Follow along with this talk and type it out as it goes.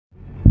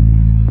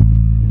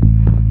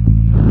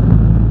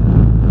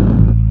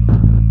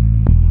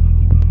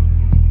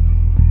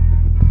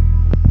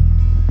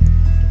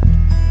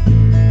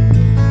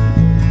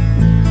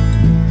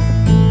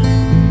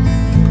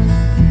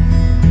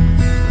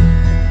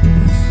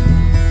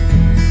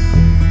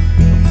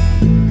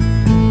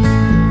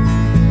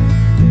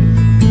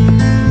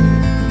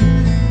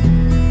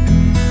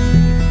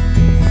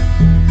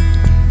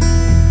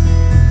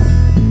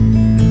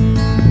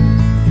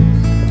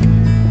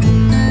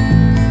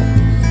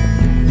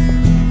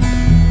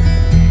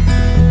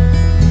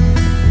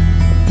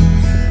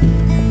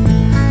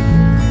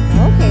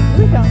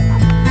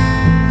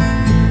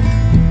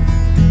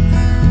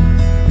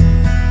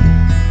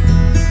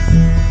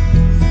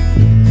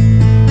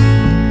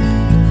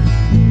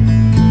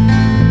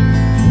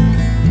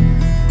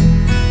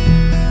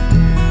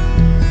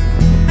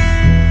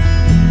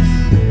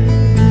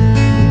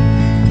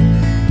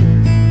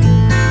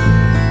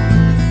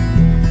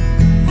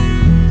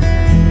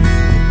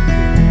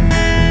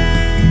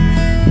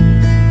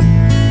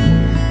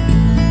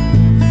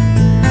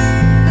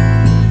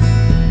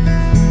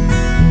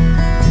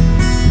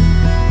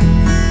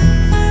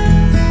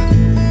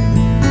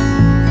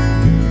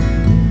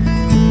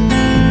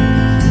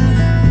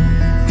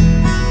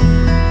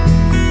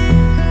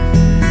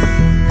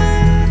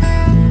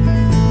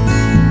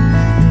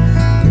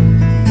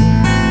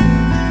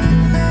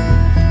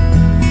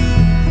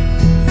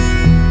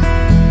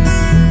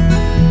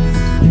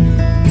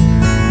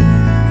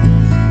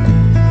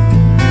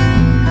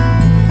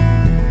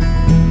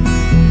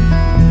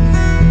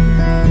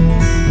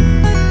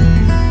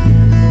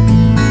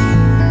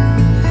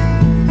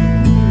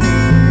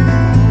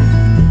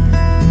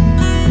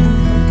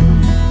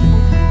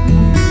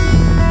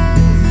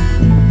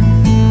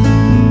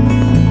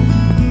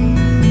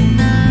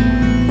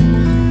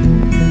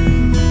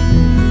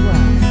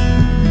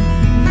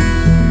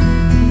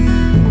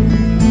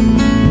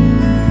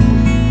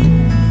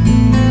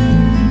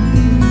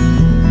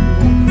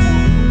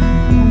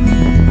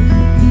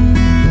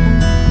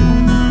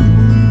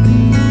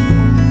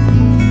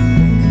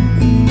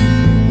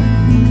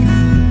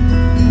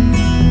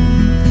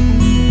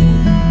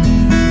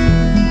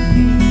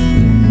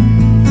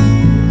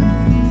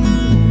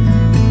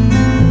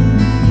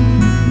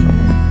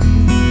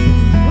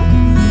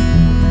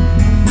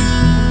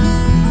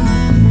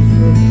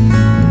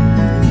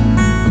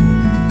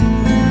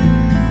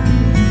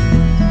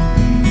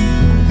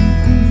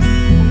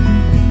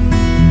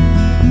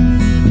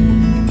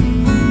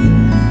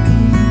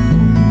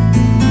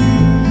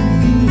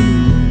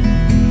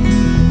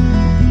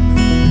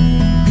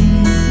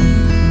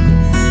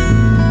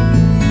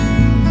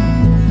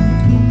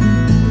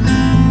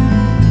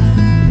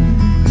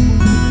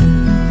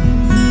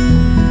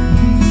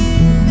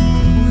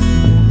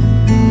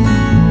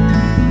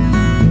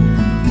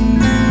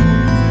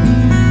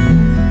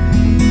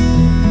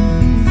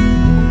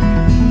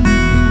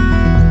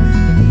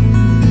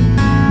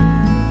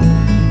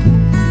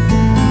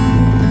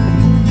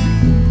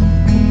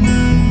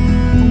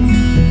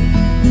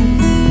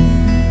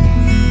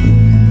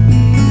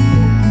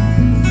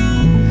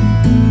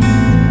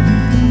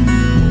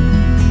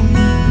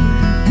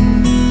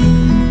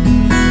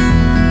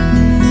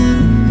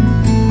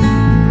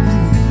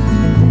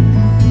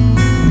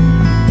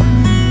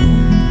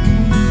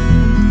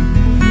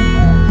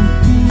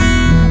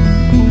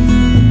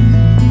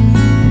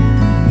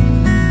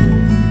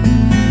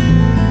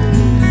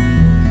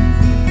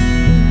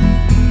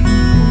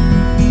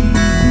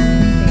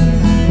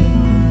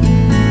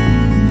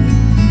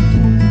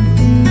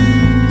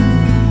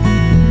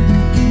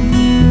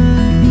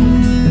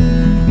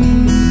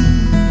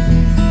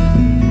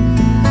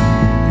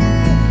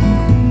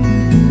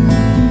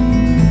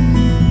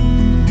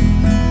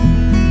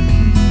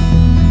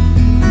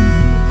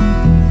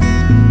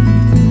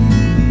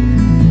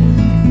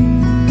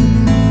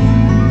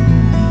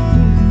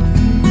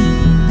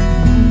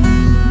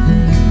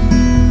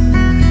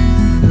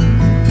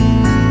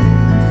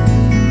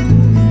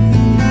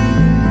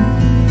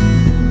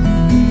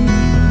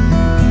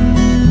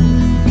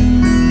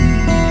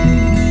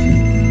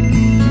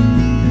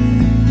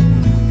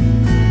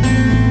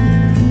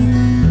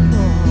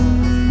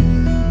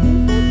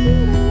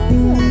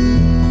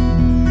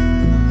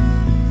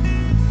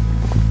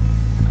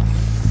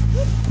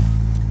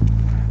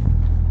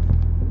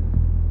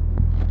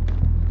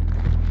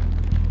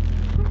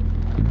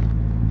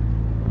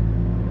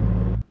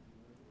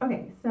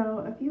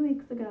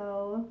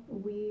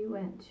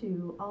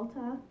to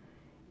Ulta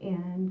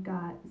and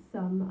got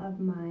some of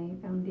my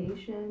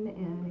foundation,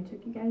 and I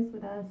took you guys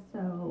with us,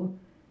 so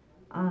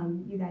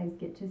you guys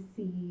get to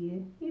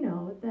see, you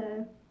know,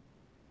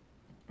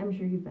 I'm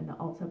sure you've been to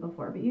Ulta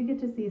before, but you get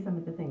to see some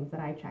of the things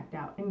that I checked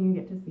out, and you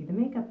get to see the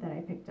makeup that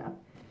I picked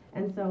up.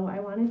 And so I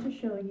wanted to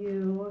show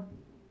you,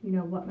 you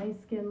know, what my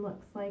skin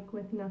looks like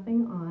with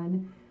nothing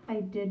on.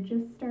 I did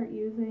just start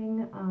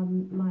using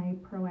my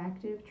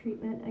Proactive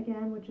treatment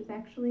again, which is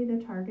actually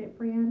the Target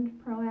brand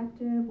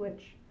Proactive,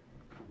 which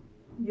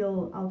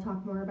I'll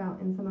talk more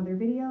about in some other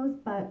videos,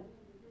 but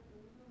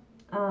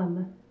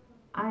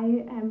I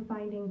am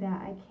finding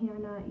that I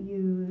cannot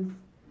use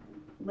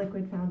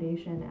liquid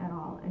foundation at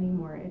all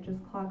anymore. It just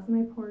clogs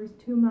my pores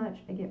too much.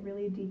 I get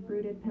really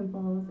deep-rooted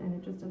pimples, and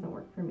it just doesn't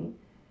work for me.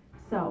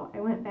 So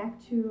I went back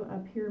to a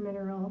Pure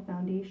Mineral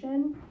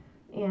foundation,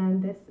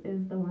 and this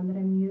is the one that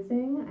I'm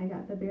using. I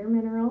got the Bare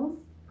Minerals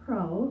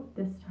Pro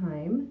this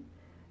time.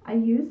 I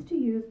used to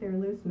use their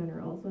Loose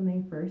Minerals when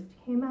they first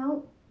came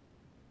out,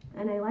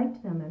 and I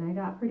liked them, and I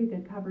got pretty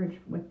good coverage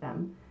with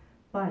them.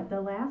 But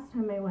the last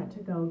time I went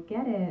to go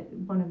get it,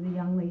 one of the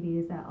young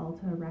ladies at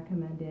Ulta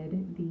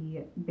recommended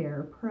the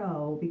Bare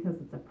Pro because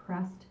it's a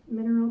pressed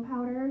mineral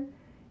powder,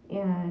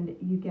 and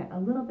you get a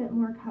little bit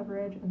more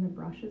coverage, and the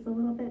brush is a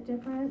little bit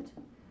different.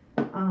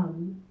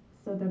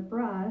 So the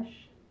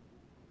brush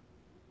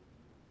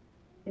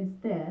is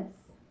this,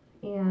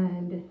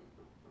 and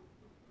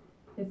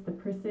it's the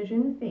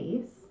Precision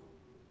Face.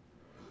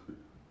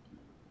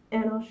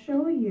 And I'll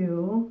show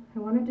you, I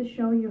wanted to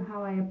show you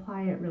how I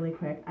apply it really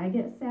quick. I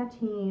get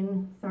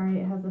sateen, sorry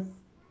it has a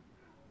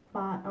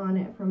spot on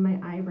it from my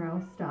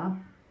eyebrow stuff.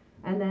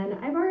 And then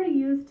I've already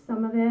used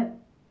some of it,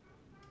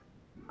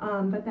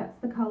 but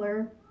that's the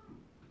color.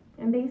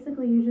 And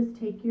basically you just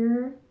take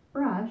your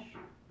brush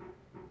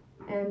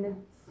and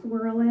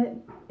swirl it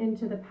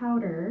into the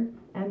powder,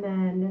 and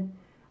then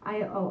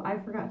I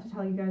forgot to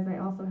tell you guys, I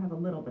also have a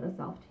little bit of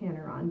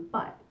self-tanner on,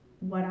 but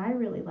what I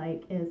really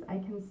like is I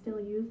can still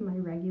use my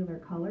regular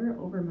color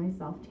over my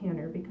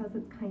self-tanner because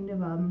it's kind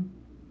of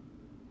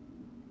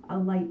a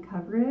light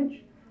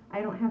coverage.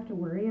 I don't have to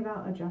worry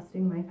about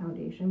adjusting my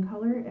foundation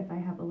color if I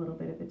have a little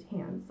bit of a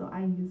tan. So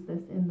I use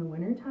this in the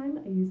wintertime,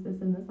 I use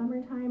this in the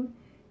summertime,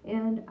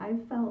 and I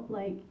felt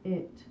like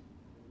it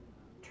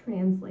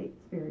translates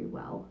very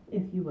well,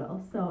 if you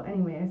will. So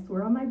anyway, I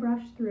swirl my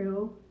brush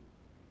through,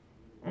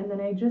 and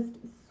then I just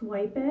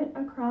swipe it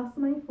across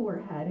my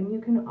forehead, and you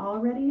can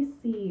already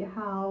see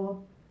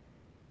how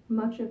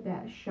much of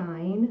that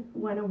shine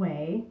went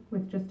away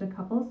with just a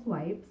couple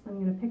swipes.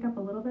 I'm going to pick up a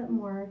little bit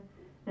more,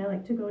 and I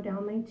like to go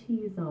down my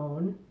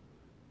T-zone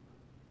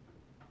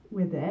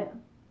with it.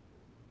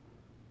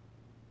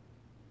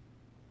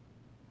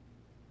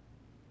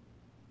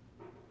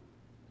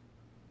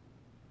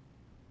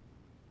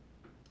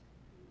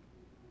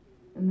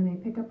 And then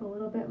I pick up a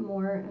little bit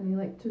more, and I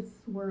like to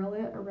swirl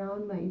it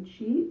around my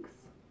cheeks.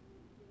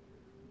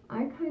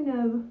 I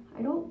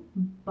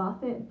don't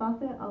buff it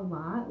a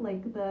lot.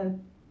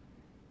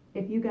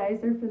 If you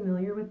guys are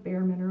familiar with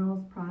Bare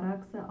Minerals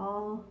products at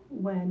all,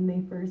 when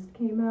they first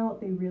came out,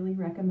 they really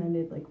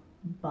recommended like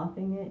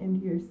buffing it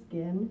into your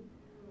skin.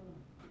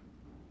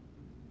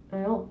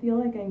 I don't feel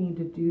like I need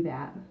to do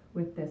that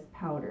with this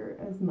powder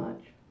as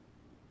much.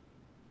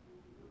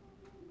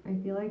 I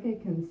feel like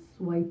I can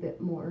swipe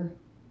it more,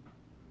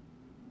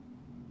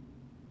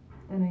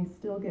 and I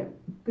still get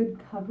good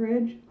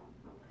coverage.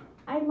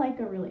 I like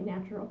a really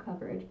natural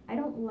coverage. I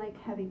don't like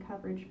heavy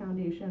coverage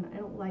foundation. I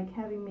don't like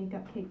having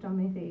makeup caked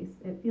on my face.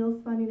 It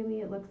feels funny to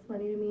me. It looks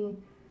funny to me.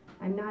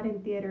 I'm not in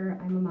theater.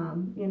 I'm a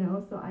mom, you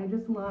know, so I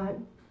just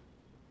want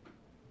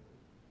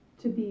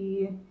to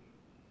be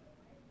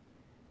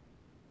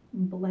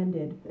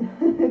blended,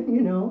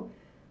 you know.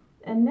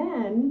 And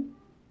then,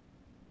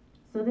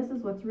 so this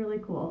is what's really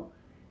cool,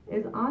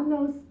 is on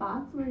those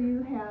spots where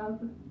you have,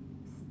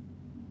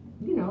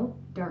 you know,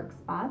 dark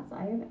spots.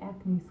 I have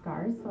acne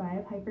scars, so I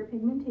have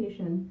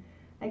hyperpigmentation.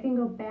 I can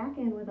go back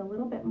in with a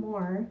little bit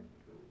more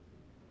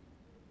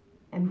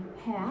and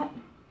pat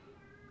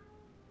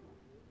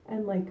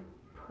and like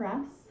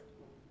press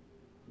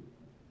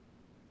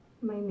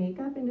my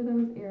makeup into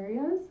those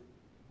areas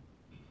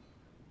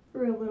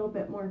for a little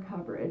bit more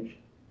coverage.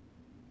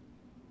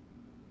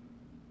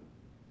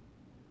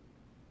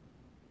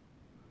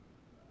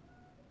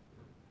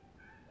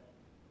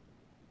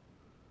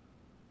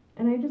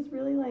 And I just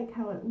really like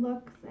how it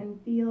looks and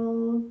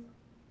feels.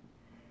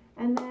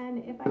 And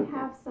then if I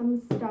have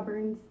some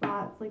stubborn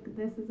spots, like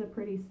this is a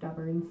pretty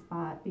stubborn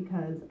spot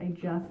because I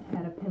just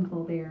had a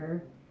pimple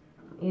there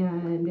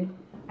and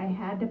I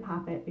had to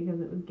pop it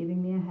because it was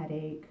giving me a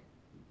headache.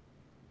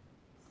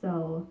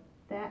 So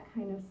that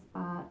kind of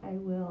spot I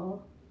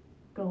will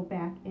go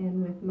back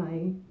in with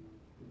my,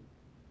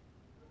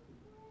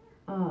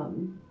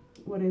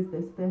 what is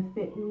this, the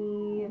Fit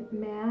Me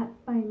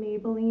Matte by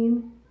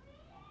Maybelline.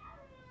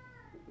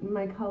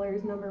 My color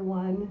is number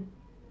 1.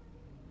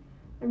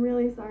 I'm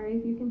really sorry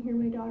if you can hear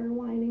my daughter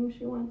whining.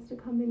 She wants to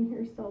come in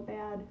here so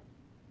bad,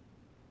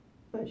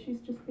 but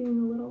she's just being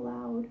a little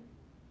loud.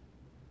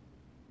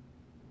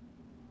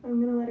 I'm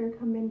gonna let her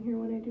come in here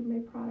when I do my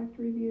product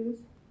reviews.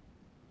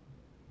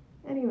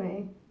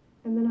 Anyway,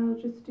 and then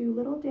I'll just do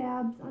little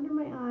dabs under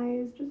my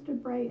eyes just to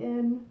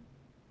brighten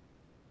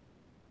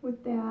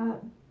with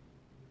that.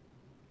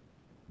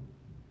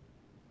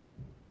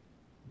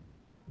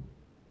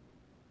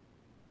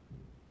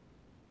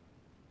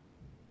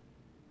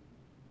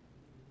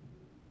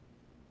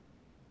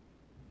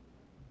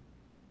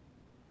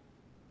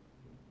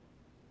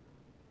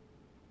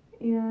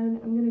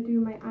 And I'm going to do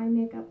my eye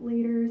makeup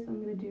later, so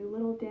I'm going to do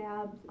little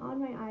dabs on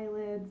my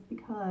eyelids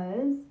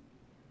because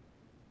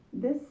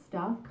this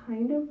stuff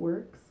kind of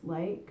works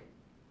like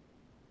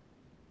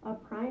a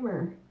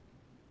primer,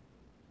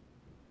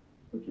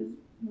 which is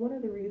one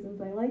of the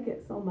reasons I like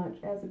it so much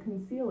as a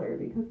concealer,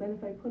 because then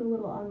if I put a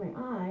little on my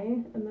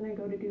eye and then I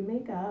go to do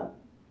makeup,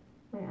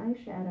 my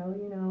eyeshadow,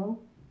 you know,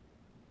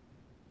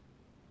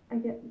 I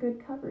get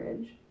good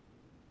coverage.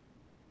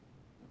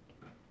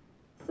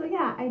 So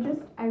yeah,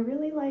 I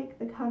really like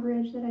the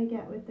coverage that I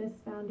get with this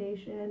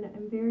foundation.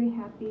 I'm very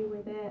happy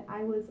with it.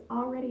 I was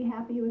already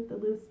happy with the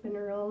Loose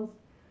Minerals.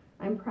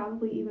 I'm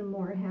probably even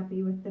more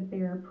happy with the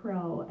Bare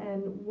Pro.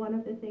 And one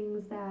of the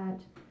things that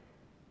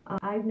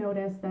I've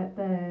noticed that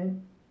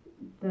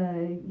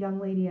the young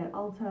lady at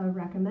Ulta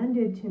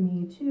recommended to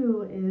me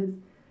too is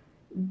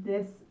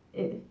this,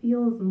 it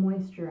feels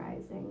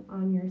moisturizing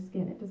on your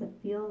skin. It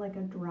doesn't feel like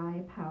a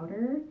dry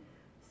powder.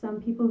 Some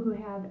people who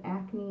have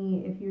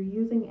acne, if you're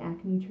using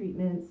acne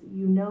treatments,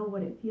 you know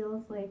what it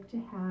feels like to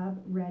have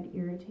red,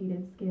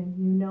 irritated skin.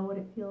 You know what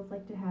it feels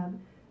like to have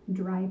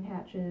dry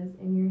patches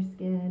in your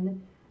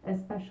skin,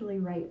 especially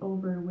right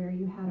over where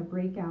you had a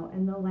breakout.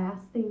 And the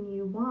last thing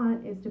you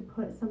want is to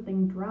put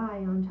something dry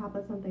on top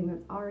of something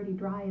that's already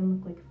dry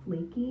and look like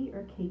flaky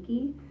or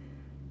cakey.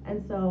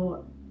 And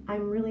so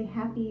I'm really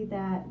happy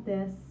that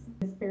this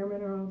Bare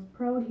Minerals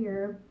Pro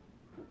here,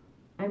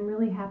 I'm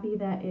really happy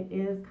that it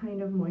is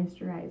kind of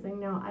moisturizing.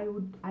 Now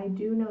I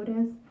do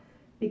notice,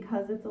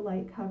 because it's a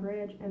light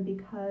coverage and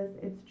because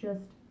it's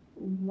just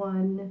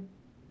one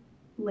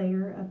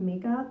layer of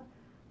makeup,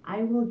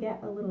 I will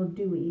get a little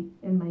dewy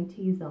in my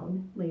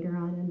T-zone later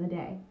on in the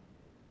day.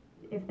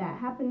 If that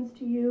happens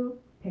to you,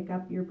 pick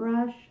up your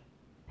brush,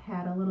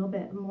 pat a little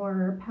bit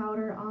more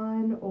powder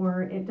on,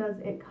 or it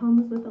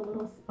comes with a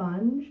little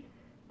sponge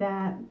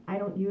that I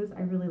don't use.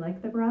 I really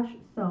like the brush,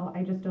 so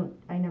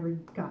I never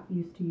got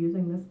used to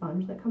using the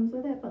sponge that comes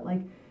with it, but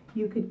like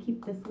you could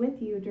keep this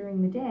with you during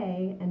the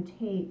day and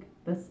take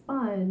the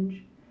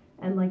sponge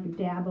and like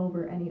dab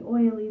over any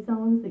oily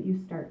zones that you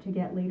start to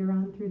get later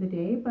on through the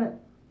day. But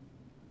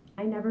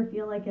I never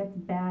feel like it's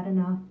bad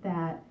enough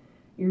that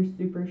you're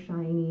super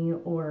shiny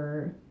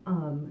or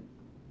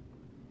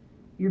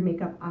your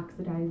makeup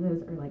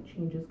oxidizes or like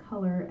changes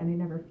color, and I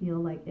never feel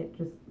like it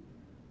just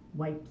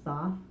wipes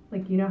off.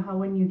 Like, you know how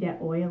when you get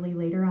oily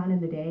later on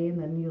in the day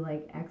and then you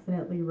like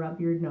accidentally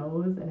rub your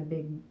nose and a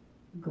big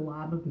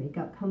glob of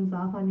makeup comes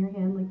off on your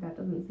hand? Like, that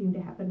doesn't seem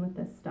to happen with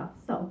this stuff.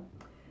 So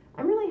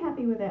I'm really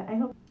happy with it. I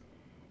hope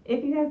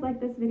if you guys like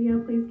this video,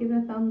 please give it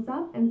a thumbs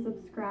up and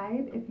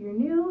subscribe if you're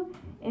new,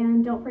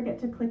 and don't forget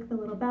to click the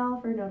little bell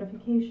for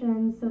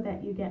notifications so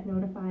that you get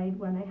notified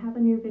when I have a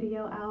new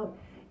video out.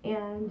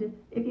 And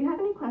if you have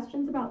any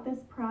questions about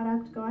this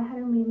product, go ahead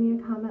and leave me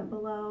a comment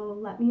below.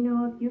 Let me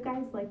know if you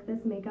guys like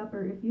this makeup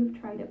or if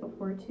you've tried it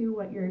before too,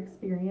 what your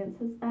experience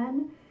has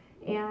been.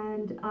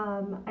 And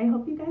I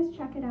hope you guys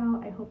check it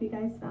out. I hope you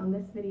guys found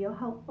this video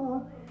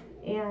helpful,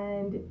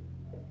 and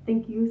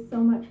thank you so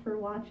much for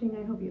watching.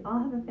 I hope you all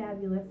have a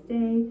fabulous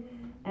day,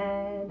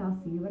 and I'll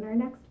see you in our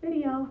next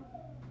video.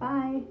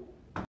 Bye!